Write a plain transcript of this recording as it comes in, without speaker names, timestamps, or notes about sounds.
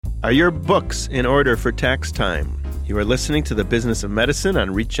Are your books in order for tax time? You are listening to The Business of Medicine on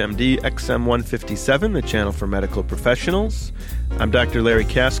ReachMD XM157, the channel for medical professionals. I'm Dr. Larry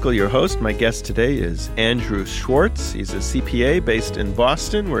Caskell, your host. My guest today is Andrew Schwartz. He's a CPA based in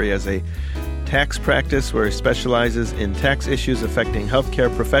Boston, where he has a tax practice where he specializes in tax issues affecting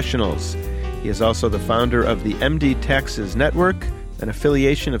healthcare professionals. He is also the founder of the MD Taxes Network, an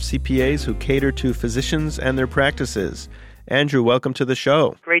affiliation of CPAs who cater to physicians and their practices. Andrew, welcome to the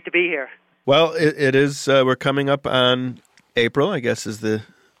show. Great to be here. Well, it is, we're coming up on April, I guess is the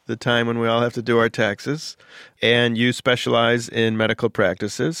time when we all have to do our taxes. And you specialize in medical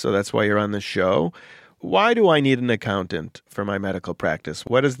practices, so that's why you're on the show. Why do I need an accountant for my medical practice?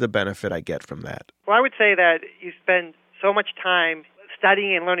 What is the benefit I get from that? Well, I would say that you spend so much time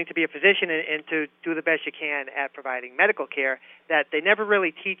studying and learning to be a physician and to do the best you can at providing medical care that they never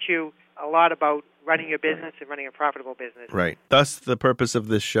really teach you a lot about running your business and running a profitable business. Right. Thus the purpose of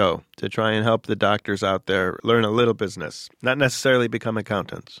this show, to try and help the doctors out there learn a little business, not necessarily become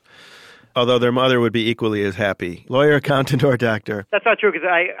accountants. Although their mother would be equally as happy. Lawyer, accountant, or doctor. That's not true because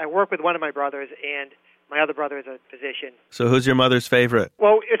I work with one of my brothers and my other brother is a physician. So who's your mother's favorite?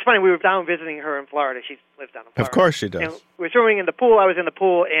 Well, it's funny. We were down visiting her in Florida. She lives down in Florida. Of course she does. And we were swimming in the pool. I was in the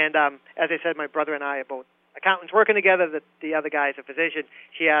pool, and as I said, my brother and I are both accountants working together. The other guy is a physician.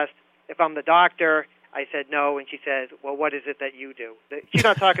 She asked if I'm the doctor. I said no, and she said, well, what is it that you do? She's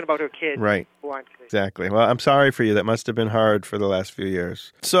not talking about her kids. Right. Who aren't physicians. Exactly. Well, I'm sorry for you. That must have been hard for the last few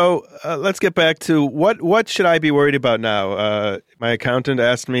years. So let's get back to what should I be worried about now? My accountant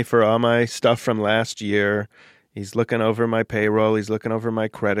asked me for all my stuff from last year. He's looking over my payroll. He's looking over my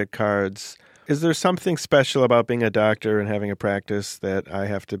credit cards. Is there something special about being a doctor and having a practice that I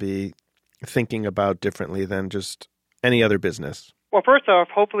have to be thinking about differently than just any other business? Well, first off,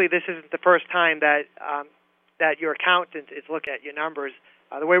 hopefully this isn't the first time that your accountant is looking at your numbers.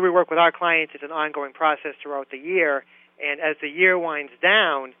 The way we work with our clients is an ongoing process throughout the year, and as the year winds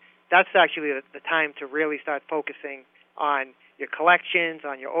down, that's actually the time to really start focusing on your collections,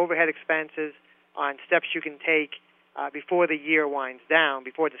 on your overhead expenses, on steps you can take before the year winds down,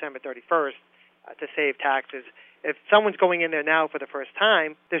 before December 31st, to save taxes. If someone's going in there now for the first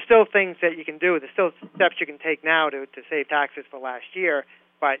time, there's still things that you can do. There's still steps you can take now to save taxes for last year,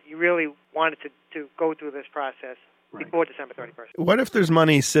 but you really wanted to go through this process before December 31st. What if there's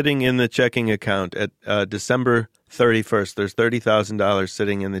money sitting in the checking account at December 31st? There's $30,000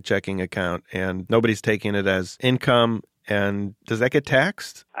 sitting in the checking account, and nobody's taking it as income. And does that get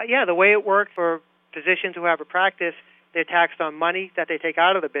taxed? Yeah, the way it works for physicians who have a practice, they're taxed on money that they take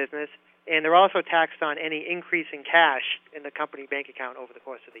out of the business, and they're also taxed on any increase in cash in the company bank account over the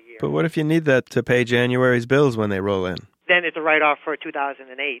course of the year. But what if you need that to pay January's bills when they roll in? Then it's a write-off for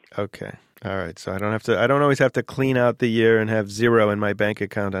 2008. Okay. All right. So I don't always have to clean out the year and have zero in my bank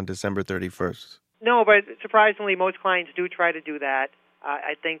account on December 31st. No, but surprisingly, most clients do try to do that.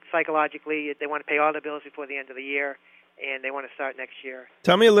 I think psychologically they want to pay all the bills before the end of the year, and they want to start next year.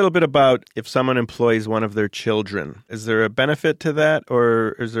 Tell me a little bit about if someone employs one of their children. Is there a benefit to that,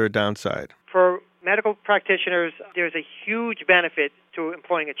 or is there a downside? For medical practitioners, there's a huge benefit to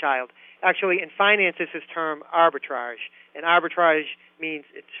employing a child. Actually, in finance, this is termed arbitrage. And arbitrage means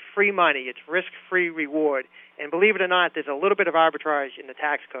it's free money, it's risk-free reward. And believe it or not, there's a little bit of arbitrage in the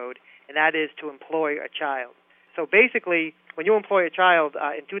tax code, and that is to employ a child. So basically, when you employ a child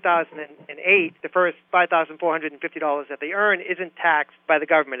in 2008, the first $5,450 that they earn isn't taxed by the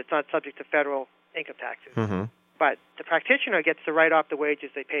government. It's not subject to federal income taxes. Mm-hmm. But the practitioner gets to write off the wages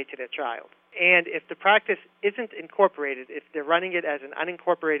they pay to their child. And if the practice isn't incorporated, if they're running it as an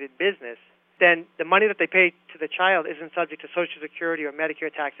unincorporated business, then the money that they pay to the child isn't subject to Social Security or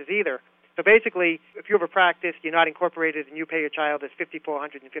Medicare taxes either. So basically, if you have a practice, you're not incorporated, and you pay your child as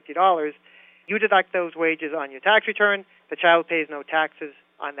 $5,450, you deduct those wages on your tax return. The child pays no taxes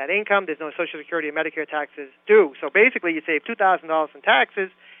on that income. There's no Social Security or Medicare taxes due. So basically, you save $2,000 in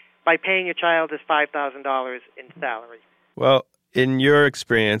taxes by paying your child as $5,000 in salary. Well, in your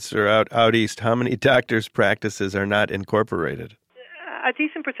experience or out east, how many doctors' practices are not incorporated? A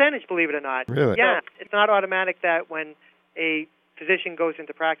decent percentage, believe it or not. Really? Yeah. It's not automatic that when a physician goes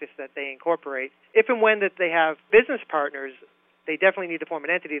into practice that they incorporate. If and when that they have business partners, they definitely need to form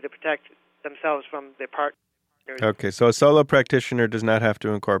an entity to protect themselves from their partners. Okay, so a solo practitioner does not have to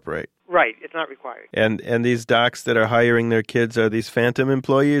incorporate. Right, it's not required. And these docs that are hiring their kids, are these phantom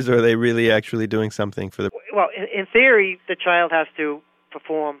employees, or are they really actually doing something for the... Well, in theory, the child has to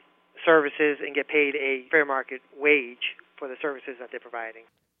perform services and get paid a fair market wage for the services that they're providing.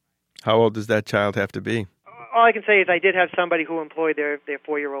 How old does that child have to be? All I can say is I did have somebody who employed their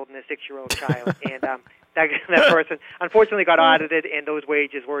 4-year-old and their 6-year-old child, and that person unfortunately got audited, and those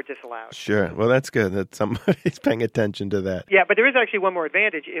wages were disallowed. Sure. Well, that's good that somebody's paying attention to that. Yeah, but there is actually one more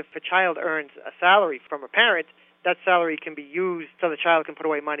advantage. If a child earns a salary from a parent, that salary can be used so the child can put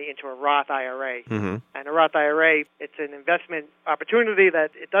away money into a Roth IRA. Mm-hmm. And a Roth IRA, it's an investment opportunity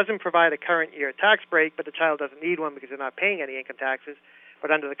that it doesn't provide a current year tax break, but the child doesn't need one because they're not paying any income taxes. But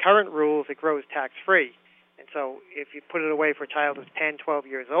under the current rules, it grows tax-free. And so if you put it away for a child who's 10, 12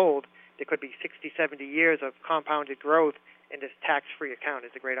 years old, there could be 60, 70 years of compounded growth in this tax-free account.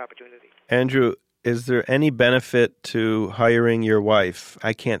 It's a great opportunity. Andrew, is there any benefit to hiring your wife?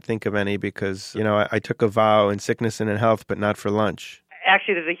 I can't think of any because, I took a vow in sickness and in health, but not for lunch.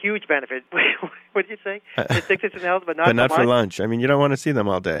 Actually, there's a huge benefit. What did you say? In sickness and health, but not for lunch. I mean, you don't want to see them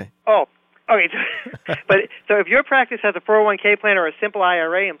all day. Oh, okay. So if your practice has a 401k plan or a simple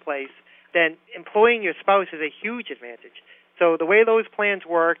IRA in place, then employing your spouse is a huge advantage. So the way those plans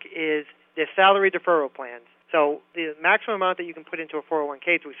work is they're salary deferral plans. So the maximum amount that you can put into a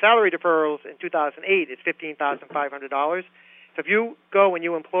 401k through salary deferrals in 2008 is $15,500. So if you go and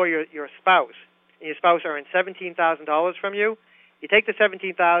you employ your spouse, and your spouse earns $17,000 from you, you take the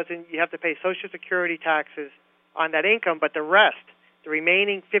 $17,000, you have to pay Social Security taxes on that income, but the rest, the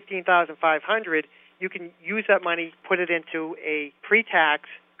remaining $15,500, you can use that money, put it into a pre-tax,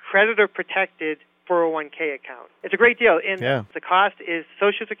 creditor-protected 401k account. It's a great deal. And the cost is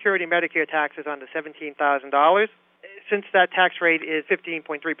Social Security and Medicare taxes on the $17,000. Since that tax rate is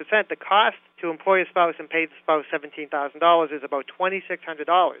 15.3%, the cost to employ a spouse and pay the spouse $17,000 is about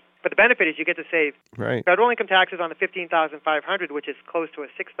 $2,600. But the benefit is you get to save federal income taxes on the $15,500, which is close to a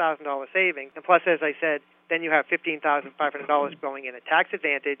 $6,000 saving. And plus, as I said, then you have $15,500 going in a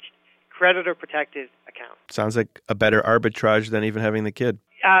tax-advantaged, creditor-protected account. Sounds like a better arbitrage than even having the kid.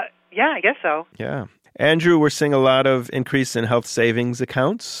 Yeah, I guess so. Yeah. Andrew, we're seeing a lot of increase in health savings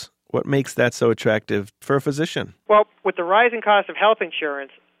accounts. What makes that so attractive for a physician? Well, with the rising cost of health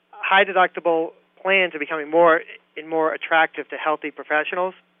insurance, high-deductible plans are becoming more and more attractive to healthy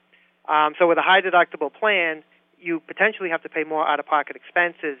professionals. So with a high-deductible plan, you potentially have to pay more out-of-pocket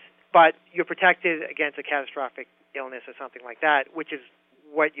expenses, but you're protected against a catastrophic illness or something like that, which is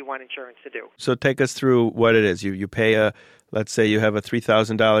what you want insurance to do. So take us through what it is. You pay let's say you have a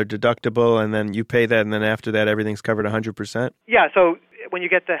 $3,000 deductible, and then you pay that, and then after that, everything's covered 100%? Yeah, so when you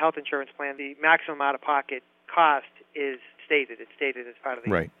get the health insurance plan, the maximum out-of-pocket cost is stated. It's stated as part of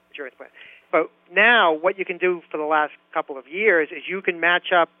the insurance plan. But now what you can do for the last couple of years is you can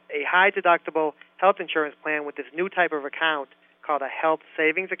match up a high-deductible health insurance plan with this new type of account called a health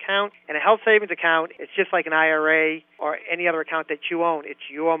savings account. And a health savings account is just like an IRA or any other account that you own. It's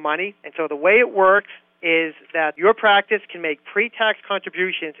your money. And so the way it works is that your practice can make pre-tax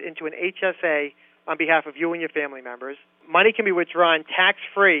contributions into an HSA on behalf of you and your family members. Money can be withdrawn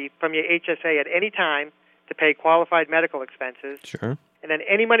tax-free from your HSA at any time to pay qualified medical expenses. Sure. And then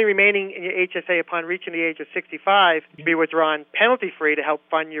any money remaining in your HSA upon reaching the age of 65 can be withdrawn penalty-free to help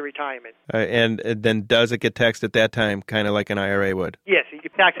fund your retirement. And then does it get taxed at that time, kind of like an IRA would? Yes, you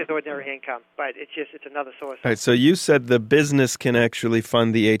tax as ordinary income, but it's another source. All right, so you said the business can actually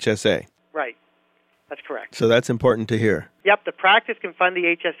fund the HSA. Right. That's correct. So that's important to hear. Yep, the practice can fund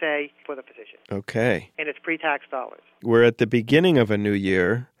the HSA for the physician. Okay. And it's pre-tax dollars. We're at the beginning of a new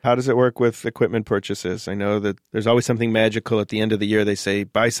year. How does it work with equipment purchases? I know that there's always something magical at the end of the year. They say,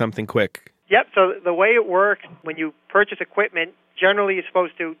 buy something quick. Yep, so the way it works, when you purchase equipment, generally you're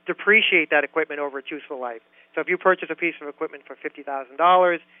supposed to depreciate that equipment over its useful life. So if you purchase a piece of equipment for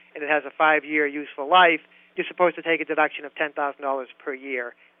 $50,000 and it has a 5-year useful life, you're supposed to take a deduction of $10,000 per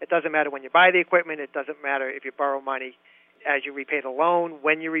year. It doesn't matter when you buy the equipment. It doesn't matter if you borrow money as you repay the loan,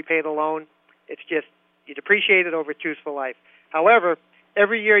 when you repay the loan. It's just you depreciate it over its useful life. However,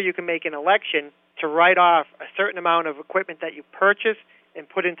 every year you can make an election to write off a certain amount of equipment that you purchase and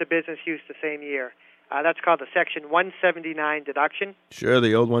put into business use the same year. That's called the Section 179 deduction. Sure,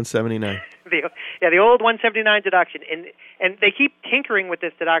 the old 179. The old 179 deduction. And they keep tinkering with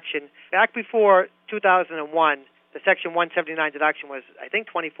this deduction. Back before 2001, the Section 179 deduction was, I think,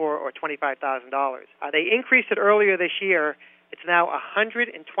 $24,000 or $25,000. They increased it earlier this year. It's now a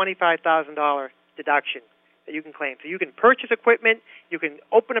 $125,000 deduction that you can claim. So you can purchase equipment, you can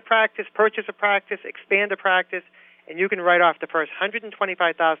open a practice, purchase a practice, expand a practice, and you can write off the first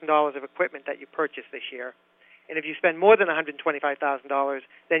 $125,000 of equipment that you purchased this year. And if you spend more than $125,000,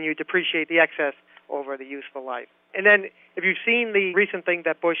 then you depreciate the excess over the useful life. And then if you've seen the recent thing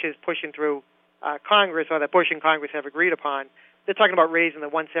that Bush is pushing through Congress, or that Bush and Congress have agreed upon, they're talking about raising the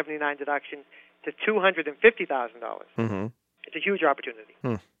 179 deduction to $250,000. Mm-hmm. It's a huge opportunity.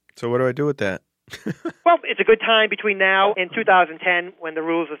 So what do I do with that? Well, it's a good time between now and 2010, when the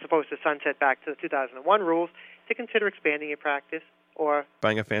rules are supposed to sunset back to the 2001 rules, to consider expanding your practice or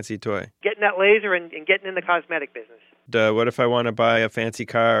buying a fancy toy. Getting that laser and getting in the cosmetic business. What if I want to buy a fancy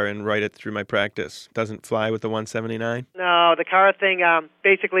car and ride it through my practice? Doesn't fly with the 179? No, the car thing,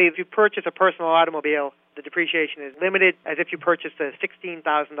 basically, if you purchase a personal automobile, the depreciation is limited as if you purchased a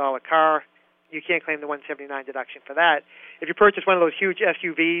 $16,000 car. You can't claim the 179 deduction for that. If you purchase one of those huge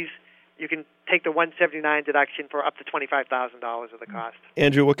SUVs, you can take the 179 deduction for up to $25,000 of the cost.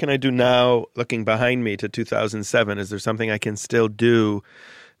 Andrew, what can I do now, looking behind me to 2007? Is there something I can still do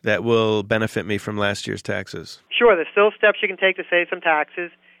that will benefit me from last year's taxes? Sure, there's still steps you can take to save some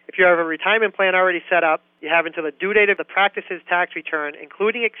taxes. If you have a retirement plan already set up, you have until the due date of the practice's tax return,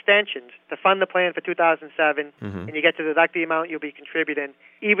 including extensions, to fund the plan for 2007, and you get to deduct the amount you'll be contributing,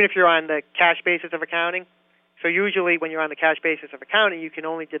 even if you're on the cash basis of accounting. So usually when you're on the cash basis of accounting, you can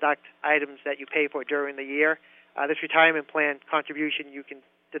only deduct items that you pay for during the year. This retirement plan contribution you can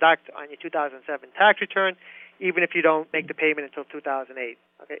deduct on your 2007 tax return, even if you don't make the payment until 2008.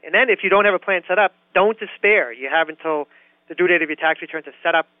 Okay? And then if you don't have a plan set up, don't despair. You have until the due date of your tax return to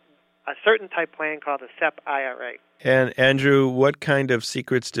set up a certain type plan called a SEP IRA. And Andrew, what kind of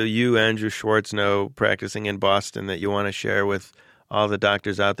secrets do you, Andrew Schwartz, know practicing in Boston that you want to share with all the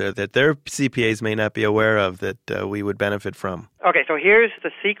doctors out there that their CPAs may not be aware of that we would benefit from? Okay, so here's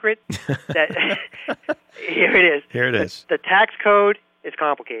the secret. Here it is. Here it is. The tax code is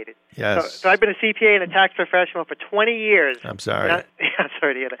complicated. Yes. So I've been a CPA and a tax professional for 20 years. I'm sorry. I'm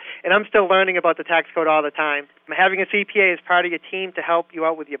sorry to hear that. And I'm still learning about the tax code all the time. Having a CPA as part of your team to help you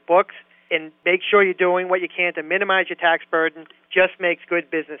out with your books and make sure you're doing what you can to minimize your tax burden just makes good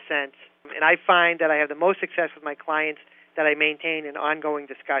business sense. And I find that I have the most success with my clients that I maintain an ongoing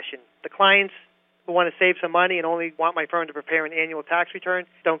discussion. The clients who want to save some money and only want my firm to prepare an annual tax return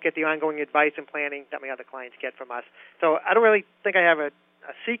don't get the ongoing advice and planning that my other clients get from us. So I don't really think I have a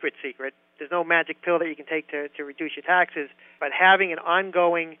secret. There's no magic pill that you can take to reduce your taxes, but having an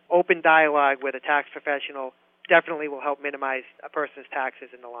ongoing open dialogue with a tax professional definitely will help minimize a person's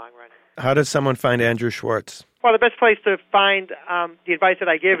taxes in the long run. How does someone find Andrew Schwartz? Well, the best place to find the advice that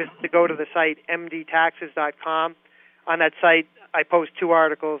I give is to go to the site mdtaxes.com. On that site, I post 2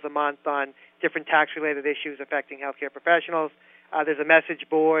 articles a month on different tax-related issues affecting healthcare professionals. There's a message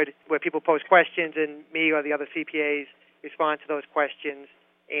board where people post questions, and me or the other CPAs respond to those questions,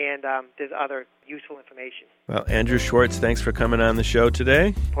 and there's other useful information. Well, Andrew Schwartz, thanks for coming on the show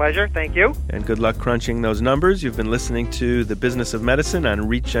today. Pleasure. Thank you. And good luck crunching those numbers. You've been listening to The Business of Medicine on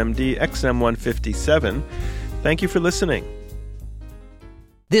ReachMD XM157. Thank you for listening.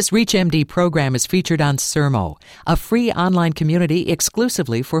 This ReachMD program is featured on Sermo, a free online community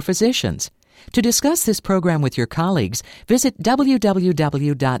exclusively for physicians. To discuss this program with your colleagues, visit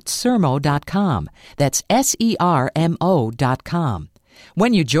www.sermo.com. That's SERMO.com.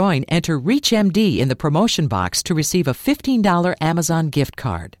 When you join, enter ReachMD in the promotion box to receive a $15 Amazon gift card.